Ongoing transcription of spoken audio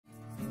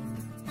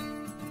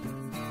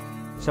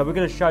So we're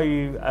going to show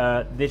you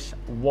this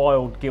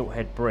wild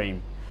gilthead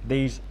bream.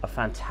 These are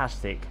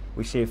fantastic.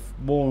 We see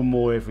more and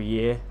more every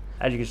year.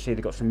 As you can see,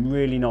 they've got some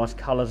really nice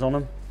colours on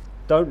them.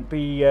 Don't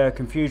be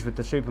confused with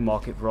the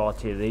supermarket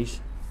variety of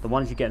these. The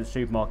ones you get in the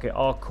supermarket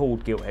are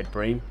called gilthead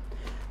bream,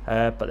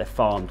 but they're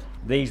farmed.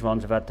 These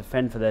ones have had to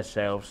fend for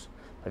themselves.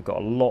 They've got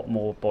a lot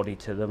more body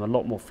to them, a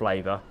lot more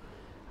flavour,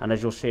 and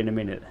as you'll see in a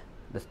minute,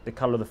 the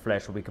colour of the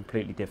flesh will be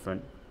completely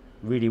different.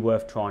 Really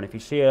worth trying. If you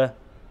see a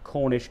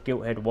Cornish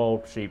gilthead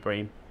wild sea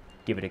bream,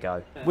 give it a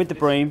go. With the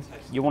bream,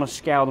 you want to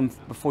scour them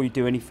before you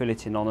do any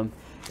filleting on them.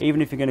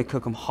 Even if you're going to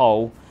cook them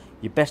whole,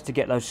 you're best to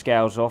get those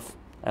scales off,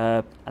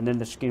 and then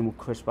the skin will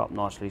crisp up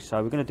nicely.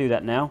 So we're going to do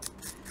that now.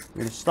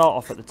 We're going to start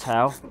off at the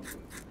tail,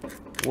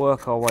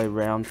 work our way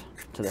round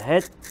to the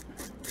head.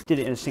 Did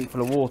it in a sink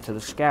full of water. The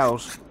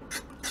scales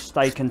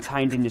stay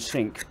contained in your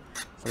sink,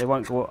 so they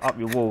won't go up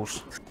your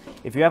walls.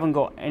 If you haven't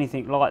got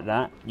anything like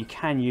that, you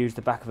can use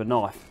the back of a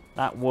knife.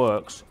 That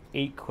works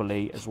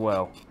equally as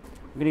well.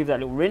 I'm going to give that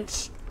a little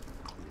rinse,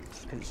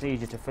 just because it's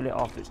easier to fillet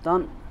after it's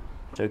done.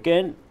 So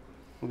again,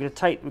 we're going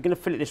to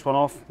fillet this one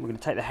off. We're going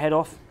to take the head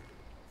off.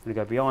 We're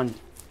going to go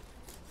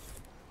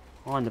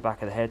behind the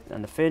back of the head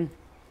and the fin.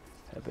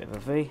 A bit of a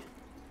V,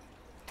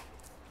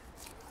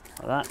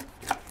 like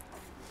that.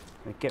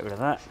 We get rid of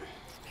that.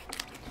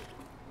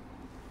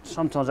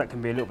 Sometimes that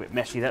can be a little bit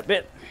messy, that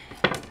bit.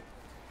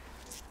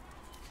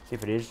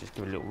 If it is, just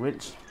give it a little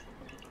rinse.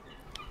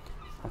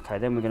 Okay,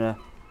 then we're going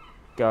to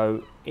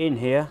go in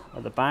here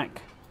at the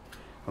back,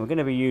 and we're going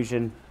to be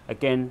using,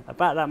 again,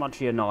 about that much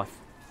of your knife.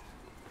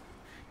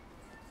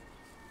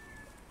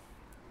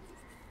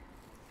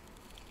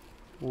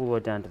 All the way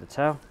down to the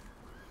tail.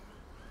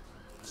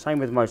 Same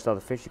with most other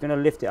fish, you're going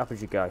to lift it up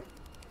as you go,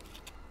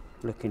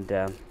 looking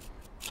down.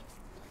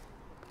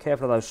 Be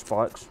careful of those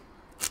spikes.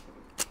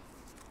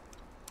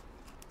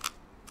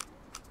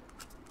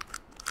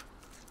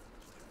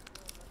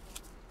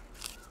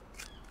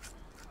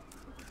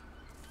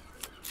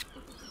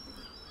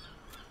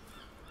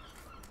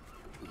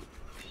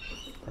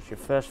 That's your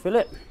first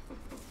fillet.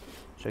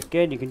 So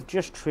again, you can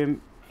just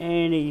trim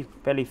any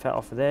belly fat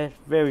off of there.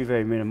 Very,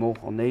 very minimal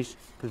on these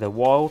because they're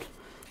wild.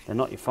 They're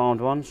not your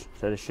farmed ones,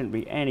 so there shouldn't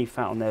be any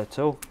fat on there at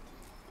all.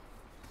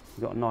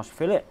 You've got a nice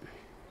fillet.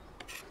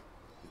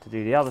 To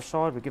do the other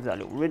side, we'll give that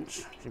a little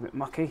rinse. It's a bit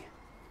mucky.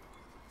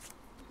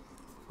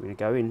 We're going to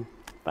go in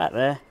back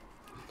there,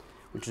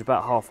 which is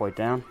about halfway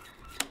down.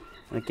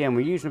 And again,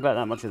 we're using about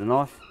that much of the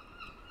knife.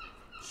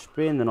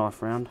 Spin the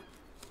knife round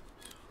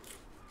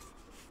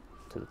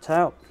to the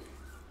tail.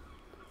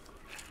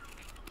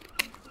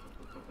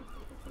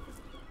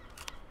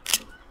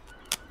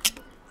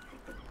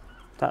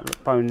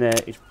 That bone there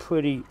is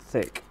pretty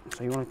thick,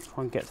 so you want to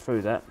try and get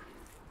through that.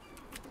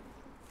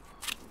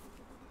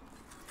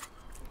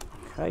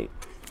 Okay.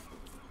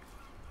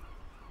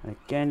 And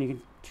again, you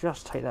can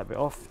just take that bit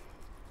off.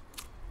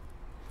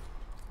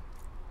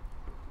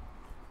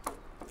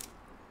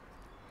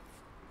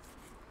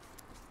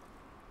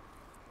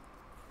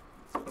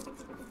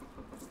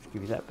 Just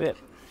give you that bit.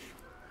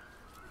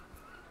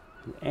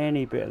 And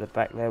any bit at the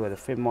back there where the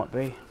fin might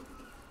be.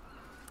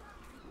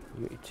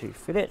 You got your two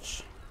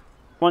fillets.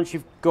 Once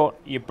you've got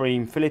your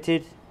bream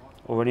filleted,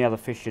 or any other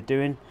fish you're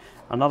doing,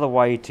 another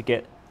way to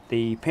get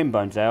the pin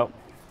bones out,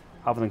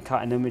 other than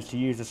cutting them, is to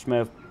use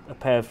a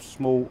pair of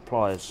small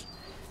pliers.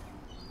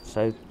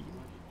 So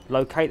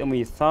locate them with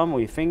your thumb or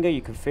your finger,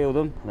 you can feel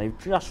them, and they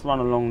just run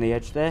along the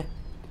edge there.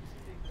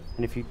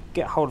 And if you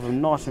get hold of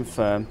them nice and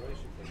firm,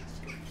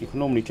 you can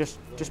normally just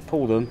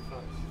pull them,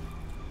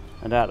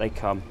 and out they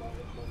come.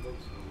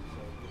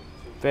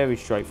 Very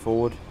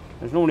straightforward.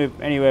 There's normally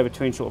anywhere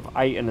between sort of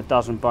 8 and a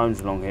dozen bones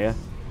along here.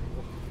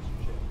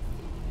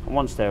 And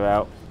once they're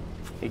out,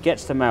 it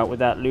gets them out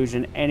without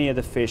losing any of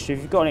the fish. So if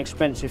you've got an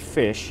expensive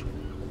fish,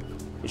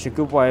 it's a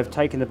good way of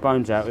taking the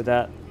bones out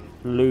without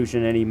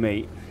losing any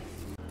meat.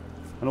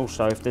 And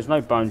also, if there's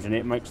no bones in it,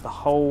 it makes the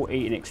whole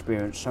eating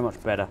experience so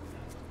much better.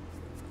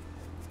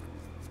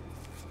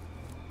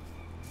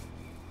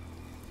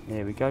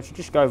 There we go. So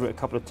just go over it a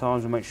couple of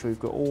times and make sure you've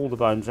got all the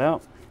bones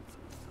out.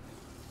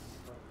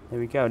 There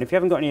we go. And if you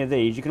haven't got any of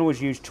these, you can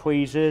always use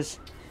tweezers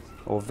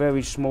or a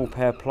very small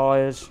pair of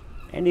pliers.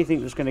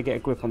 Anything that's going to get a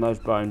grip on those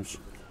bones,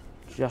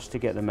 just to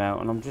get them out.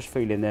 And I'm just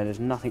feeling there's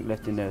nothing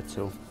left in there at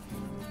all.